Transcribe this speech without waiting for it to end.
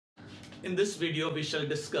In this video, we shall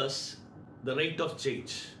discuss the rate of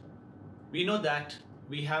change. We know that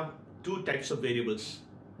we have two types of variables.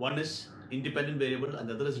 One is independent variable and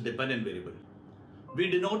the other is dependent variable.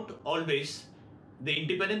 We denote always the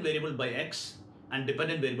independent variable by x and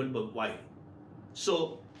dependent variable by y.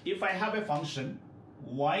 So if I have a function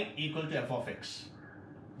y equal to f of x,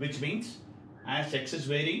 which means as x is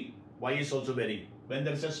varying, y is also varying. When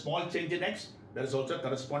there is a small change in x, there is also a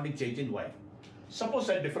corresponding change in y. Suppose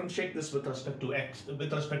I differentiate this with respect to x,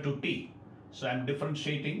 with respect to t. So I am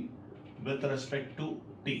differentiating with respect to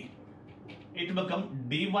t. It will become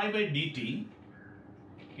dy by dt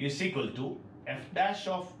is equal to f dash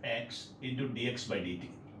of x into dx by dt.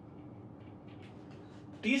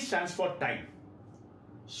 T stands for time.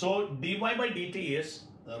 So dy by dt is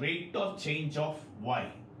rate of change of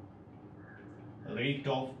y. Rate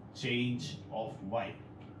of change of y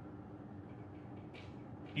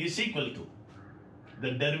is equal to the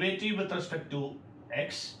derivative with respect to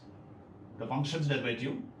x, the function's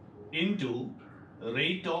derivative, into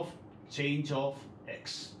rate of change of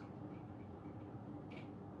x.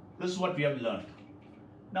 This is what we have learned.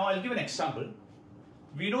 Now I'll give an example.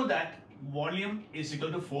 We know that volume is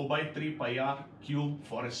equal to 4 by 3 pi r cube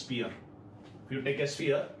for a sphere. If you take a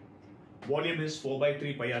sphere, volume is 4 by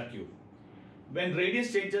 3 pi r cube. When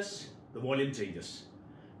radius changes, the volume changes.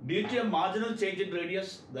 Due to a marginal change in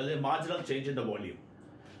radius, there is a marginal change in the volume.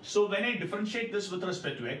 So when I differentiate this with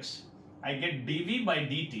respect to x, I get dv by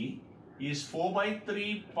dt is 4 by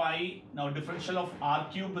 3 pi, now differential of r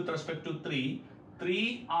cube with respect to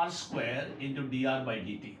 3 r square into dr by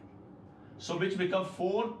dt. So which become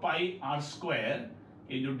 4 pi r square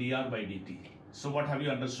into dr by dt. So what have you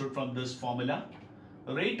understood from this formula?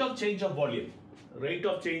 Rate of change of volume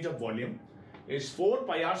is 4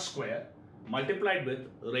 pi r square multiplied with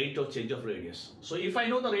rate of change of radius. So if I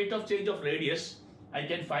know the rate of change of radius, I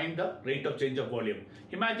can find the rate of change of volume.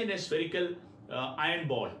 Imagine a spherical iron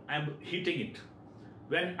ball. I am heating it.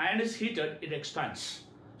 When iron is heated, it expands.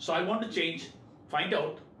 So I want to find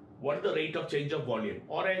out what is the rate of change of volume.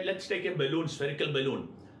 Or let's take a balloon, spherical balloon.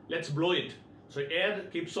 Let's blow it. So air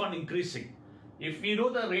keeps on increasing. If we know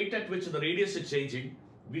the rate at which the radius is changing,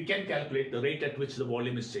 we can calculate the rate at which the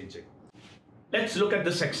volume is changing. Let's look at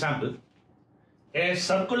this example. A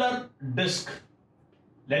circular disc,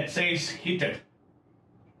 let's say, is heated.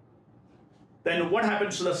 Then what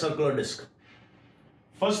happens to the circular disc?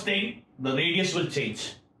 First thing, the radius will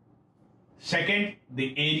change. Second,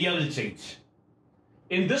 the area will change.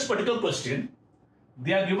 In this particular question,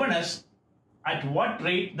 they are given us at what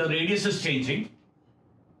rate the radius is changing,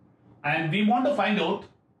 and we want to find out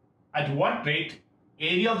at what rate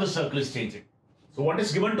area of the circle is changing. So what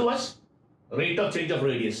is given to us? Rate of change of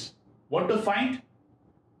radius. What to find?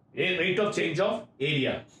 A rate of change of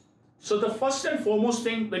area. So the first and foremost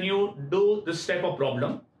thing when you do this type of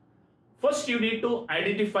problem, first you need to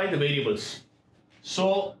identify the variables.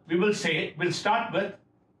 So we'll start with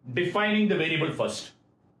defining the variable first.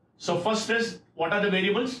 So first is, what are the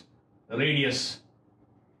variables? Radius.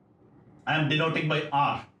 I am denoting by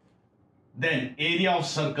r. Then area of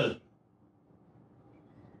circle.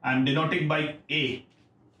 I am denoting by a.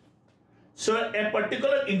 So a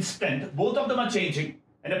particular instant, both of them are changing.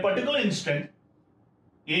 At a particular instant,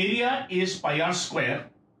 area is pi r square.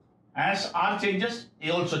 As r changes,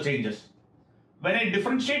 a also changes. When I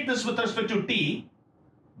differentiate this with respect to t,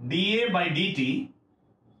 dA by dt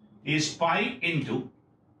is pi into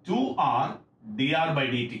 2r dr by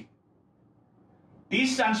dt. T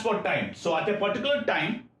stands for time. So at a particular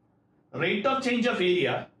time, rate of change of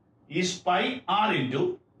area is pi r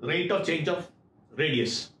into rate of change of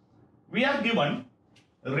radius. We are given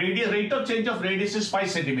rate of change of radius is 5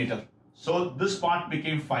 centimeter. So this part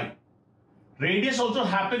became 5. Radius also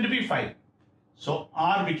happened to be 5. So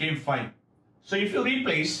r became 5. So if you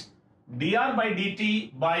replace dr by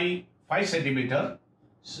dt by 5 centimeter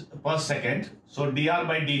per second, so dr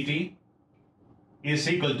by dt is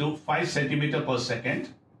equal to 5 centimeter per second,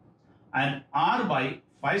 and r by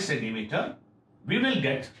 5 centimeter, we will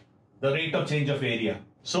get the rate of change of area.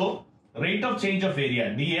 So rate of change of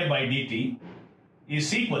area dA by dt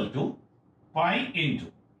is equal to pi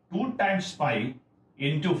into 2 times pi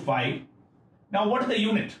into 5. Now what is the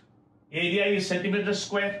unit? Area is centimeter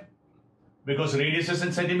square because radius is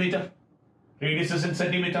in centimeter. Radius is in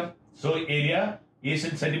centimeter. So area is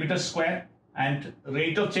in centimeter square, and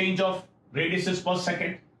rate of change of radius is per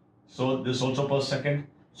second. So this also per second.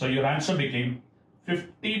 So your answer became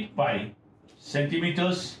 50 pi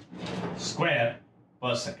centimeters square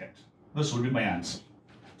per second. This would be my answer.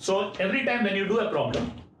 So every time when you do a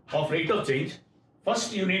problem of rate of change,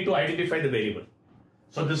 first you need to identify the variable.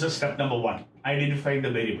 So this is step number 1, identifying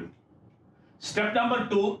the variable. Step number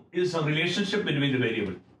 2 is a relationship between the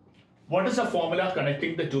variable. What is the formula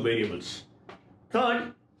connecting the two variables?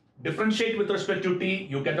 Third, differentiate with respect to t,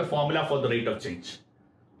 you get the formula for the rate of change.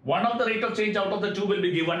 One of the rate of change out of the two will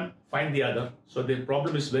be given, find the other. So the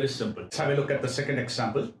problem is very simple. Let's have a look at the second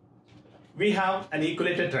example. We have an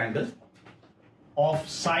equilateral triangle of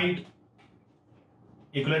side,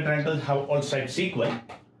 equilateral triangles have all sides equal.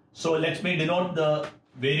 So let me denote the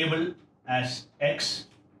variable as x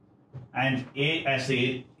and a as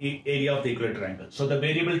the area of the equilateral triangle. So the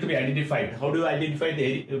variable to be identified. How do you identify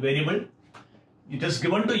the variable? It is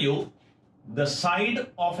given to you the side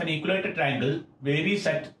of an equilateral triangle varies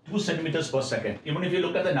at 2 centimeters per second. Even if you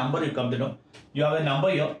look at the number, you come to know you have a number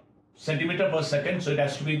here, centimeter per second, so it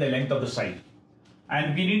has to be the length of the side.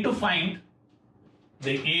 And we need to find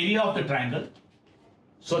the area of the triangle.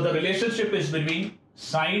 So the relationship is between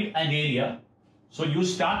side and area. So you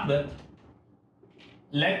start with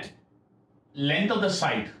let length of the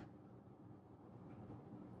side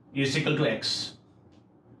is equal to x.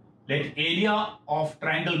 Let area of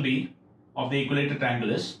triangle B of the equilateral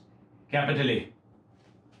triangle is capital A.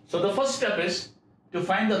 So the first step is to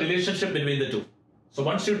find the relationship between the two. So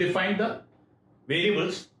once you define the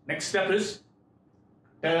variables, next step is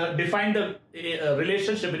define the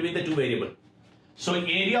relationship between the two variables. So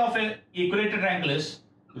area of an equilateral triangle is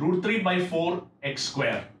root 3 by 4 x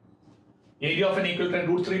square. Area of an equilateral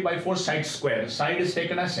triangle root 3 by 4 side square. Side is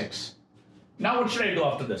taken as x. Now what should I do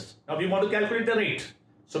after this? Now we want to calculate the rate.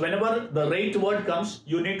 So whenever the rate word comes,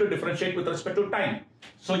 you need to differentiate with respect to time.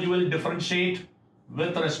 So you will differentiate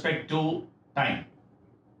with respect to time.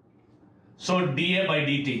 So dA by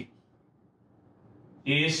dt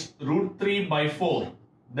is root 3 by 4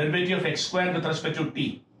 derivative of x square with respect to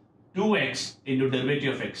t. 2x into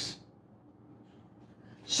derivative of x.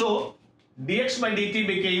 So dx by dt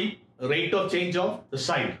became rate of change of the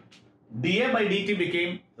side. dA by dt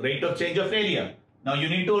became rate of change of area. Now you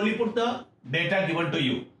need to only put the data given to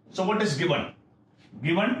you. So what is given?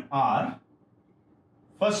 Given are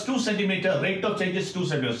first 2 centimeter, rate of change is 2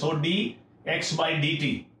 centimeters. So dx by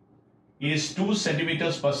dt is 2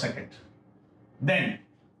 centimeters per second. Then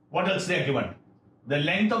what else they are given? The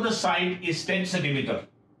length of the side is 10 centimeter.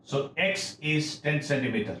 So x is 10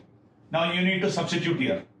 centimeter. Now you need to substitute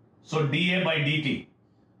here. So dA by dt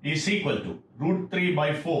is equal to root 3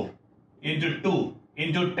 by 4 into 2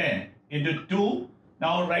 into 10 into 2.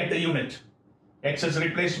 Now write the unit. X is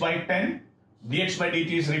replaced by 10. Dx by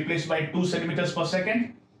dt is replaced by 2 centimeters per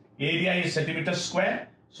second. Area is centimeters square.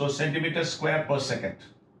 So centimeters square per second.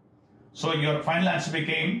 So your final answer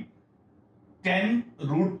became 10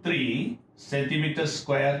 root 3 centimeters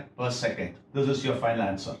square per second. This is your final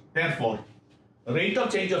answer. Therefore, rate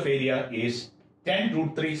of change of area is 10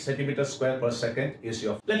 root 3 centimeters square per second is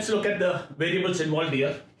your. Let's look at the variables involved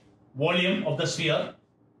here. Volume of the sphere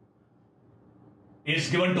is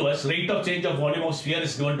given to us. Rate of change of volume of sphere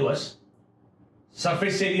is given to us.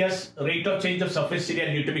 Surface areas, rate of change of surface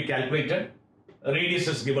area need to be calculated. Radius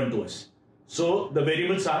is given to us. So the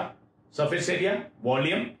variables are surface area,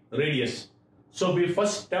 volume, radius. So the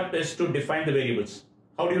first step is to define the variables.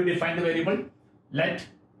 How do you define the variable? Let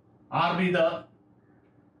R be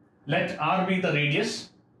the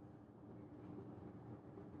radius,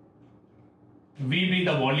 V be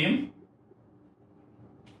the volume,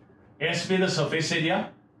 S be the surface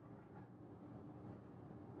area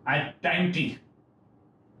at time t.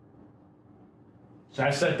 So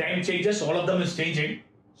as the time changes, all of them is changing.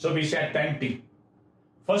 So we say at time t.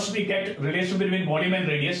 First we get relation between volume and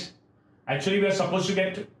radius. Actually we are supposed to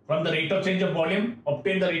get from the rate of change of volume,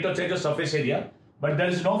 obtain the rate of change of surface area. But there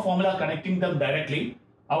is no formula connecting them directly.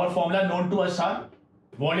 Our formula known to us are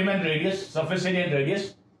volume and radius, surface area and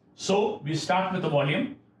radius. So we start with the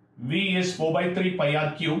volume. V is 4 by 3 pi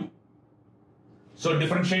r cube. So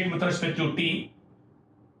differentiate with respect to t.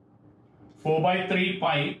 4 by 3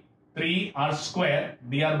 pi 3 r square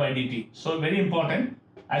dr by dt. So very important.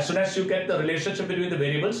 As soon as you get the relationship between the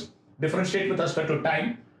variables, differentiate with respect to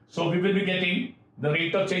time. So we will be getting the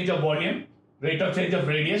rate of change of volume, rate of change of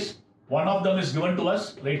radius. One of them is given to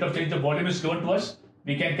us. Rate of change of volume is given to us.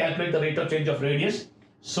 We can calculate the rate of change of radius.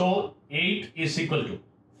 So 8 is equal to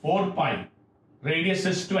 4 pi. Radius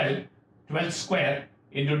is 12. 12 square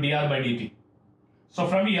into dr by dt. So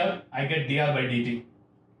from here I get dr by dt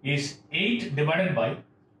is 8 divided by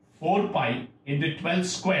 4 pi into 12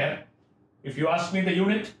 square. If you ask me the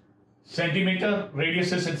unit, centimeter,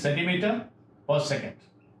 radius is in centimeter per second.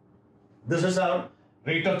 This is our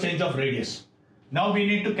rate of change of radius. Now we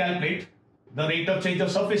need to calculate the rate of change of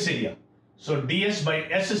surface area. So ds by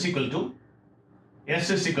s is equal to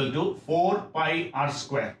 4 pi r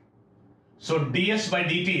square. So ds by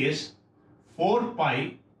dt is 4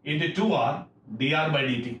 pi into 2r dr by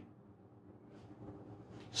dt.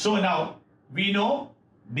 So now we know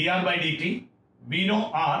dr by dt, we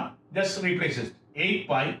know r, just replace it. 8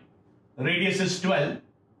 pi, radius is 12.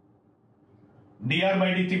 Dr by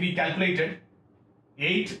dt we calculated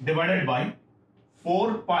 8 divided by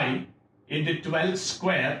 4 pi into 12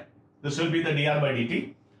 square. This will be the dr by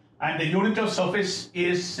dt. And the unit of surface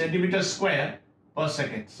is centimeter square per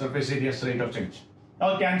second. Surface area's rate of change.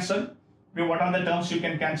 Now cancel. What are the terms you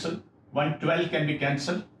can cancel? 112 can be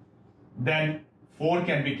cancelled. Then 4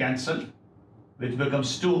 can be cancelled, which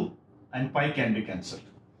becomes 2, and pi can be cancelled.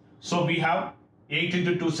 So we have 8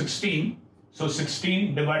 into 2, 16. So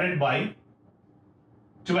 16 divided by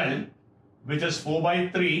 12, which is 4 by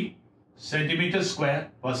 3 centimeter square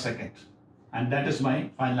per second. And that is my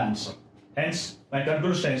final answer. Hence, my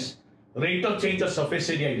conclusion is rate of change of surface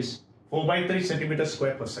area is 4 by 3 centimeter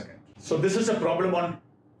square per second. So this is a problem on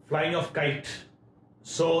flying of kite.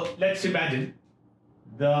 So let's imagine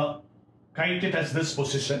the kite it has this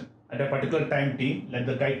position at a particular time t. Let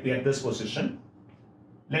the kite be at this position.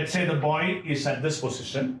 Let's say the boy is at this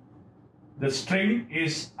position. The string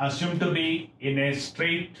is assumed to be in a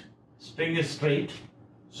straight, string is straight,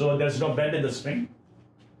 so there's no bend in the string.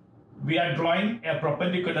 We are drawing a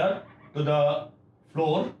perpendicular to the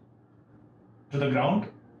floor, to the ground,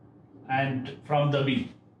 and from the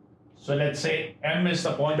B. So let's say M is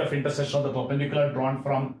the point of intersection of the perpendicular drawn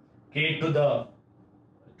from K to the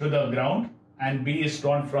ground, and B is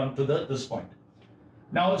drawn from to this point.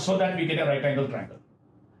 Now, so that we get a right angle triangle.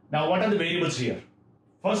 Now, what are the variables here?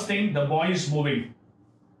 First thing, the boy is moving,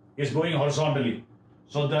 is going horizontally.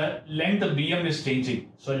 So the length of BM is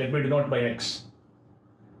changing. So let me denote by X.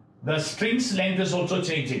 The string's length is also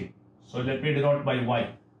changing. So let me denote by Y.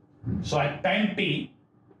 So at time t,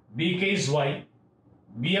 BK is Y,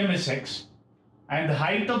 BM is X, and the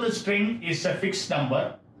height of the string is a fixed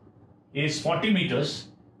number, is 40 meters.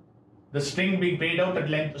 The string being paid out at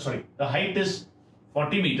length, the height is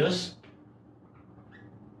 40 meters.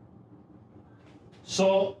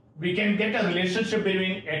 So we can get a relationship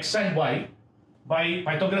between X and Y by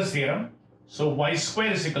Pythagoras theorem. So Y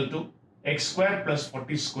square is equal to X square plus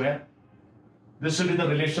 40 square. This will be the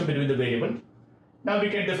relation between the variable. Now we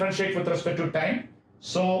can differentiate with respect to time.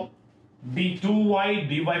 So d2y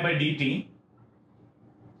dy by dt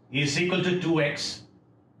is equal to 2x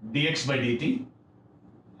dx by dt,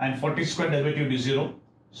 and 40 square derivative is 0.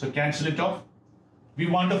 So cancel it off. We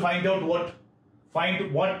want to find out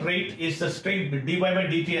what rate is the string dy by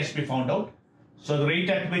dt has to be found out. So the rate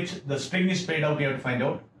at which the string is paid out, we have to find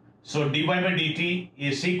out. So dy by dt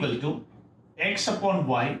is equal to x upon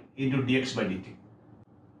y into dx by dt.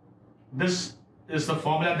 This is the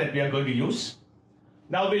formula that we are going to use.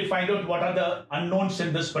 Now we'll find out what are the unknowns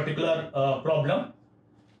in this particular problem.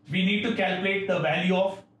 We need to calculate the value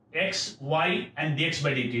of x, y and dx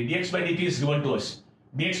by dt. dx by dt is given to us.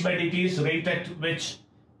 dx by dt is rate at which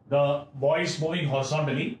the boy is moving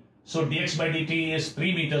horizontally. So dx by dt is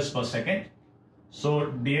 3 meters per second. So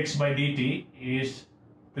dx by dt is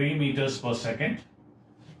 3 meters per second.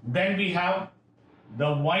 Then we have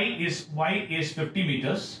the y is 50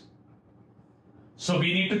 meters. So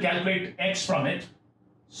we need to calculate x from it.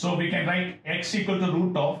 So we can write x equal to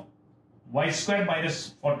root of y square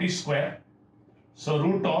minus 40 square. So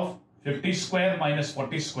root of 50 square minus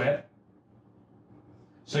 40 square.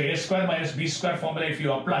 So a square minus b square formula if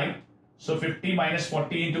you apply. So 50 minus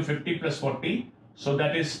 40 into 50 plus 40. So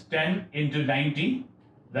that is 10 into 90.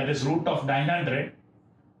 That is root of 900.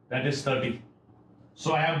 That is 30.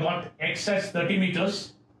 So I have got x as 30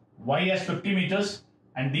 meters, y as 50 meters,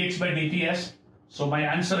 and dx by dt as. So my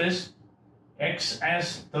answer is x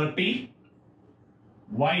as 30,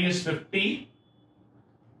 y is 50,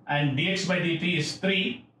 and dx by dt is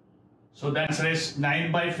 3. So the answer is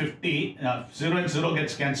 9 by 50. 0 and 0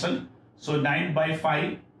 gets cancelled. So 9 by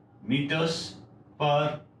 5 meters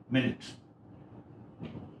per minute.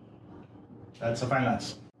 That's the final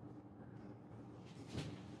answer.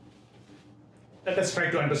 Let us try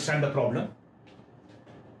to understand the problem.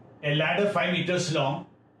 A ladder 5 meters long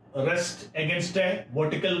rests against a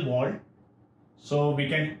vertical wall. So we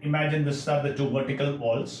can imagine these are the two vertical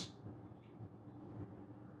walls.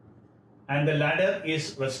 And the ladder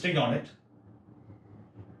is resting on it.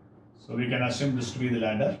 So we can assume this to be the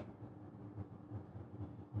ladder.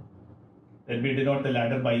 Let me denote the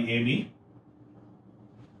ladder by AB.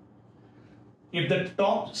 If the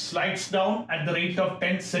top slides down at the rate of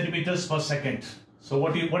 10 centimeters per second. So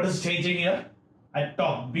what is changing here? At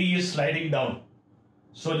top, B is sliding down.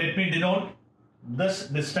 So let me denote this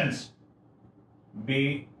distance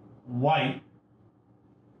by Y.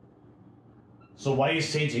 So Y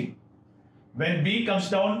is changing. When B comes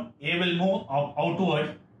down, A will move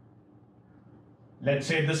outward. Let's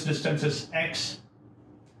say this distance is X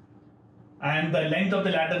and the length of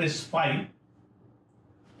the ladder is 5.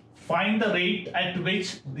 Find the rate at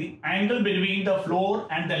which the angle between the floor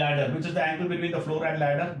and the ladder, which is the angle between the floor and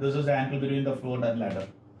ladder, this is the angle between the floor and ladder,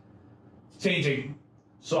 changing.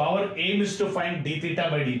 So our aim is to find d theta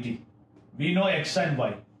by dt. We know X and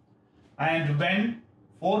Y. And when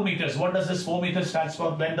 4 meters, what does this 4 meters stands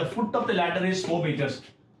for? When the foot of the ladder is 4 meters,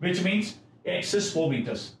 which means X is 4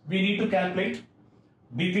 meters. We need to calculate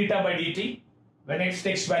d theta by dt when X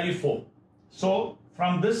takes value 4. So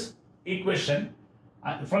from this equation,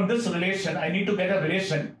 from this relation, I need to get a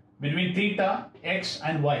relation between theta, X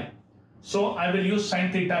and Y. So I will use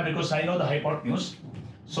sine theta because I know the hypotenuse.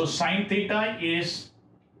 So sine theta is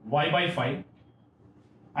Y by 5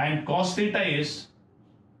 and cos theta is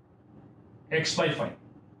X by 5.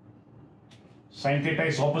 Sine theta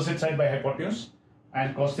is opposite side by hypotenuse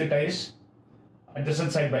and cos theta is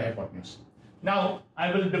adjacent side by hypotenuse. Now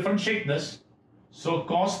I will differentiate this. So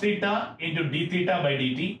cos theta into d theta by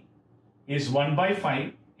dt is 1 by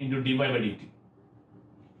 5 into dy by dt.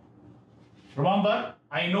 Remember,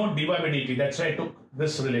 I know dy by dt, that's why I took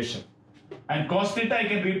this relation. And cos theta I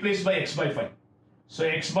can replace by x by 5. So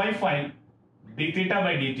x by 5 d theta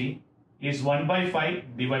by dt is 1 by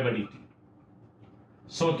 5 dy by dt.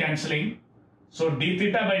 So cancelling. So d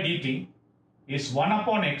theta by dt is 1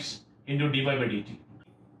 upon x into dy by dt.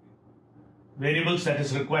 Variables that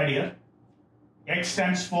is required here. X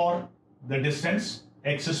stands for the distance.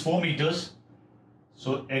 X is 4 meters.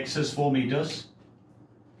 So X is 4 meters.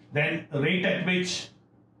 Then rate at which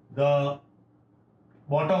the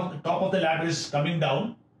top of the ladder is coming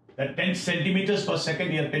down. That 10 centimeters per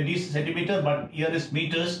second, here 10 centimeters, but here is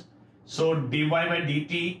meters. So dy by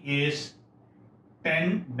dt is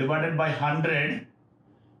 10 divided by 100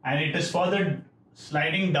 and it is further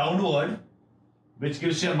sliding downward, which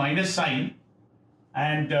gives you a minus sign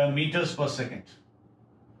and meters per second.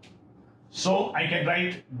 So I can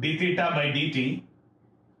write d theta by dt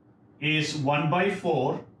is 1 by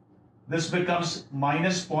 4. This becomes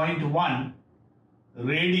minus 0.1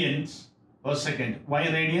 radians per second. Why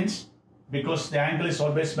radians? Because the angle is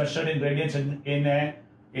always measured in radians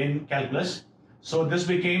in calculus. So this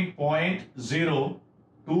became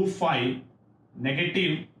 0.025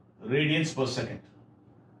 negative radians per second.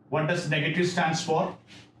 What does negative stands for?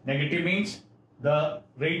 Negative means the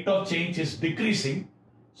rate of change is decreasing.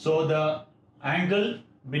 So the angle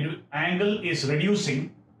is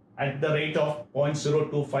reducing at the rate of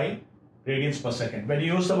 0.025 radians per second. When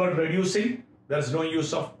you use the word reducing, there is no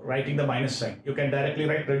use of writing the minus sign. You can directly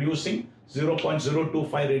write reducing 0.025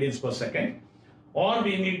 radians per second, or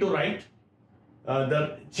we need to write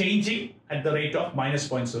the changing at the rate of minus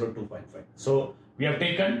 0.0255. So we have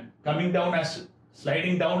taken coming down as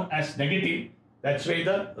sliding down as negative. That's why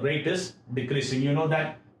the rate is decreasing. You know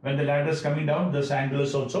that when the ladder is coming down, this angle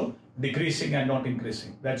is also decreasing and not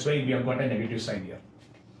increasing. That's why we have got a negative sign here.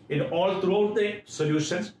 In all throughout the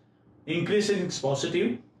solutions, increasing is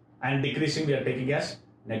positive and decreasing we are taking as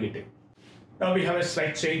negative. Now we have a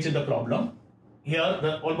slight change in the problem.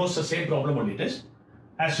 Here almost the same problem only it is.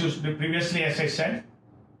 As previously, as I said,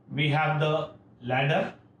 we have the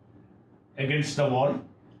ladder against the wall.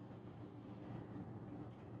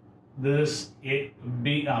 This A,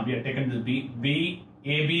 B, we have taken this B,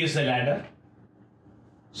 AB is the ladder.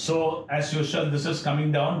 So as usual, this is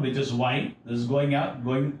coming down, which is Y. This is going up,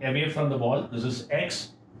 going away from the wall. This is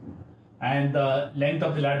X. And the length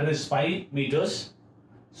of the ladder is 5 meters.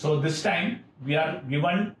 So this time we are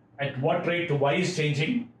given at what rate Y is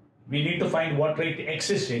changing. We need to find what rate X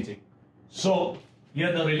is changing. So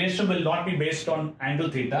here the relation will not be based on angle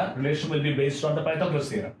theta. Relation will be based on the Pythagoras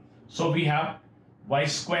theorem. So we have y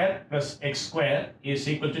square plus x square is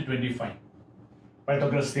equal to 25.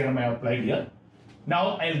 Pythagoras theorem I applied here.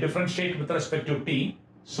 Now I'll differentiate with respect to t.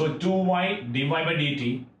 So 2y dy by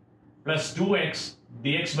dt plus 2x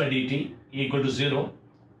dx by dt equal to 0.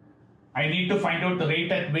 I need to find out the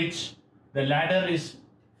rate at which the ladder is,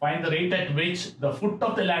 find the rate at which the foot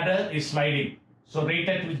of the ladder is sliding. So rate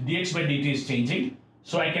at which dx by dt is changing.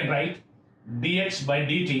 So I can write dx by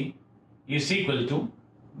dt is equal to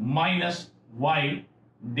minus y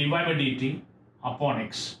dy by dt upon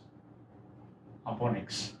x.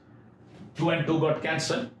 2 and 2 got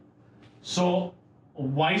cancelled. So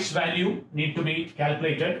y's value need to be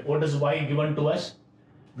calculated. What is y given to us?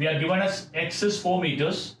 We are given as x is 4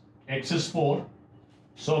 meters. X is 4.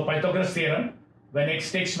 So Pythagoras theorem, when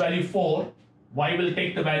x takes value 4, y will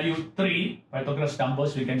take the value 3. Pythagoras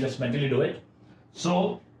numbers, we can just mentally do it.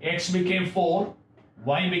 So x became 4,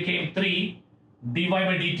 y became 3, dy by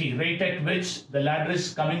dt, rate at which the ladder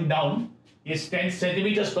is coming down, is 10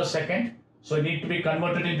 centimeters per second. So it need to be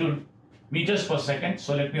converted into meters per second.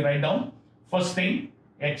 So let me write down. First thing,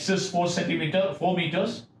 x is 4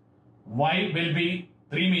 meters, y will be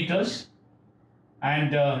 3 meters,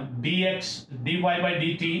 and dy by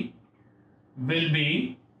dt will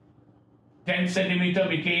be 10 centimeter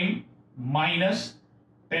became minus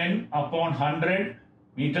 10 upon 100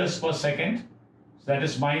 meters per second. So that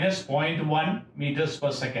is minus 0.1 meters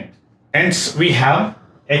per second. Hence we have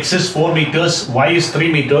x is 4 meters, y is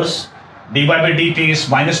 3 meters, dy by dt is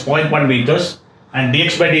minus 0.1 meters, and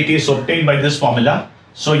dx by dt is obtained by this formula.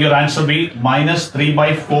 So your answer will be minus 3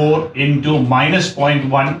 by 4 into minus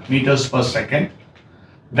 0.1 meters per second.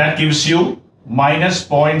 That gives you minus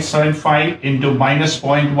 0.75 into minus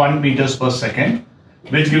 0.1 meters per second,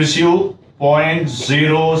 which gives you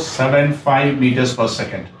 0.075 meters per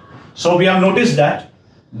second. So we have noticed that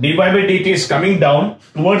dy by dt is coming down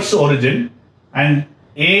towards the origin and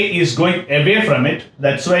A is going away from it.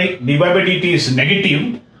 That's why dy by dt is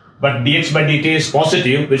negative, but dx by dt is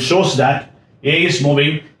positive, which shows that A is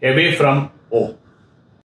moving away from O.